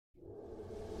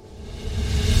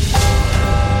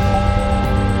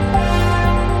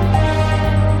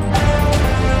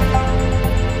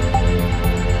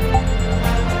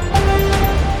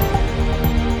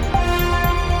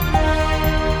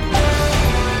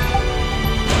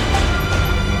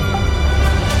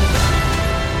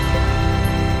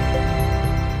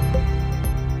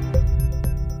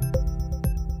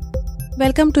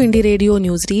Welcome to Indie Radio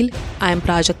Newsreel. I am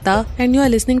Prajakta and you are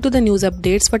listening to the news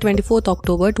updates for 24th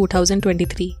October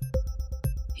 2023.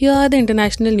 Here are the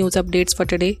international news updates for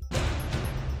today.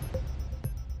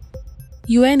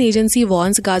 UN agency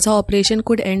warns Gaza operation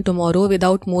could end tomorrow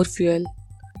without more fuel.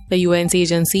 The UN's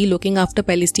agency looking after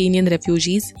Palestinian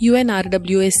refugees,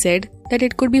 UNRWA, said that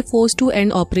it could be forced to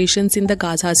end operations in the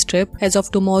Gaza Strip as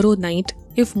of tomorrow night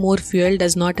if more fuel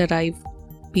does not arrive.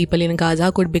 People in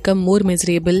Gaza could become more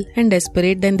miserable and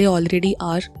desperate than they already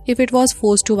are if it was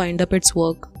forced to wind up its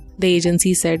work, the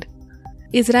agency said.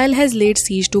 Israel has laid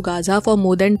siege to Gaza for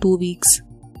more than 2 weeks.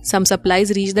 Some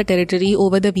supplies reached the territory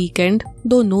over the weekend,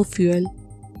 though no fuel.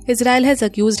 Israel has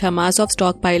accused Hamas of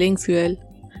stockpiling fuel.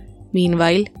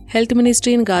 Meanwhile, Health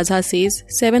Ministry in Gaza says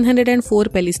 704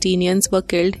 Palestinians were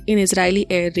killed in Israeli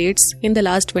air raids in the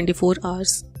last 24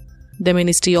 hours. The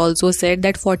ministry also said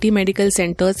that 40 medical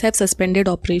centers have suspended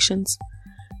operations.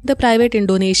 The private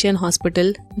Indonesian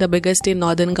hospital, the biggest in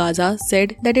northern Gaza,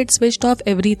 said that it switched off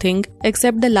everything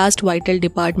except the last vital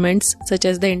departments such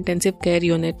as the intensive care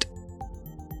unit.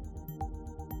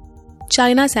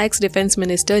 China sacks Defense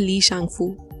Minister Li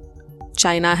Shangfu.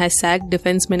 China has sacked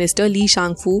Defense Minister Li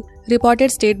Shangfu,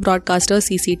 reported state broadcaster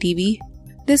CCTV.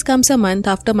 This comes a month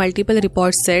after multiple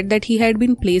reports said that he had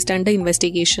been placed under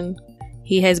investigation.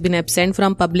 He has been absent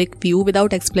from public view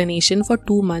without explanation for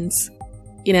 2 months.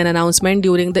 In an announcement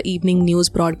during the evening news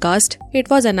broadcast, it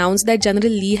was announced that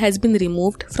General Li has been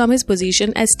removed from his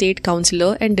position as State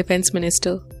Councillor and Defense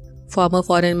Minister. Former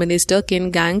Foreign Minister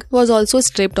Qin Gang was also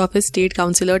stripped of his State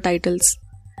Councillor titles.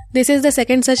 This is the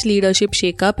second such leadership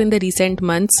shake-up in the recent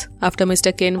months after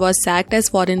Mr. Qin was sacked as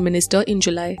Foreign Minister in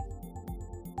July.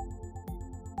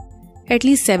 At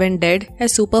least 7 dead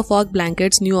as super fog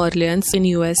blankets New Orleans in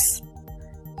US.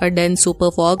 A dense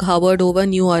super fog hovered over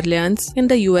New Orleans in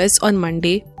the US on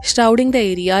Monday, shrouding the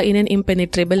area in an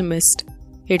impenetrable mist.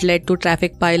 It led to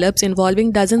traffic pileups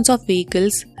involving dozens of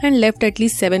vehicles and left at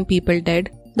least 7 people dead,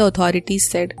 the authorities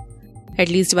said. At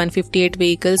least 158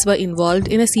 vehicles were involved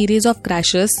in a series of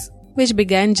crashes, which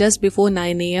began just before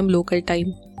 9 a.m. local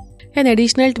time. An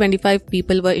additional 25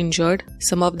 people were injured,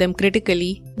 some of them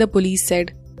critically, the police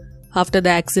said. After the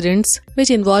accidents, which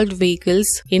involved vehicles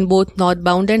in both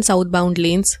northbound and southbound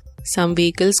lanes, some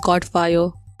vehicles caught fire.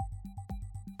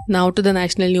 Now to the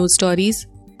national news stories.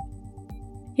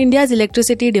 India's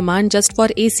electricity demand just for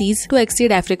ACs to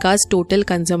exceed Africa's total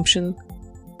consumption.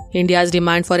 India's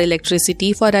demand for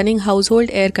electricity for running household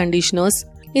air conditioners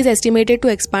is estimated to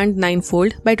expand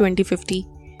 9-fold by 2050.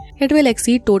 It will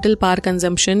exceed total power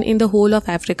consumption in the whole of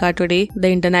Africa today,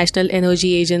 the International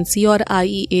Energy Agency or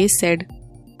IEA said.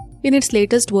 In its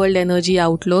latest World Energy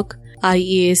Outlook,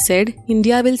 IEA said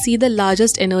India will see the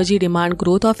largest energy demand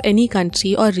growth of any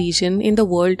country or region in the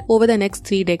world over the next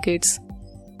 3 decades.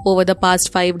 Over the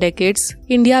past 5 decades,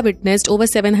 India witnessed over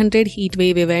 700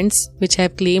 heatwave events, which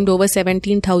have claimed over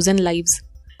 17,000 lives.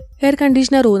 Air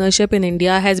conditioner ownership in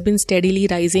India has been steadily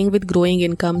rising with growing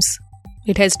incomes.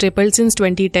 It has tripled since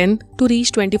 2010 to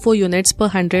reach 24 units per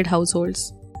 100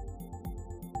 households.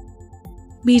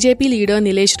 BJP leader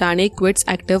Nilesh Rane quits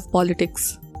active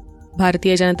politics.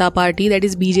 Bharatiya Janata Party, that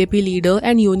is BJP leader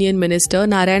and Union Minister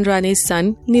Narayan Rane's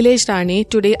son Nilesh Rane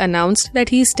today announced that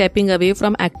he is stepping away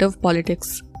from active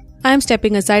politics. I am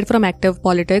stepping aside from active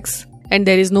politics and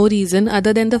there is no reason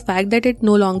other than the fact that it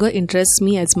no longer interests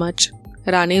me as much,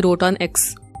 Rane wrote on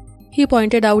X. He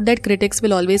pointed out that critics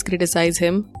will always criticize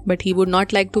him, but he would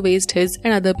not like to waste his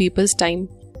and other people's time.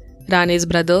 Rane's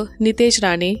brother, Nitesh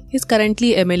Rane, is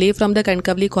currently MLA from the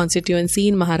Kankavli constituency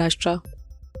in Maharashtra.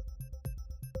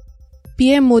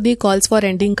 PM Modi calls for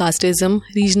ending casteism,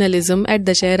 regionalism at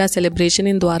Dashera celebration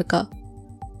in Dwarka.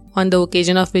 On the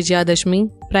occasion of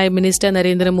Vijayadashmi, Prime Minister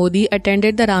Narendra Modi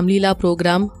attended the Ramleela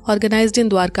program organized in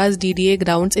Dwarka's DDA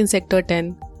grounds in Sector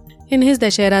 10. In his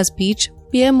Dashera speech,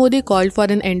 PM Modi called for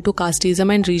an end to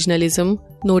casteism and regionalism,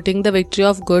 noting the victory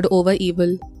of good over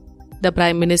evil. The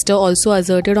Prime Minister also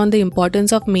asserted on the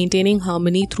importance of maintaining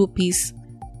harmony through peace.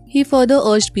 He further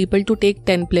urged people to take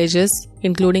 10 pledges,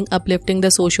 including uplifting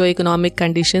the socio-economic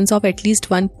conditions of at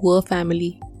least one poor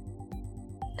family.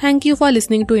 Thank you for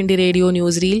listening to Indie Radio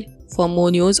Newsreel. For more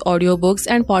news, audiobooks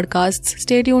and podcasts,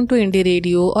 stay tuned to Indie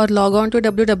Radio or log on to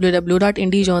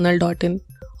www.indiejournal.in.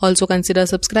 Also consider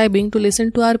subscribing to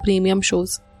listen to our premium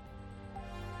shows.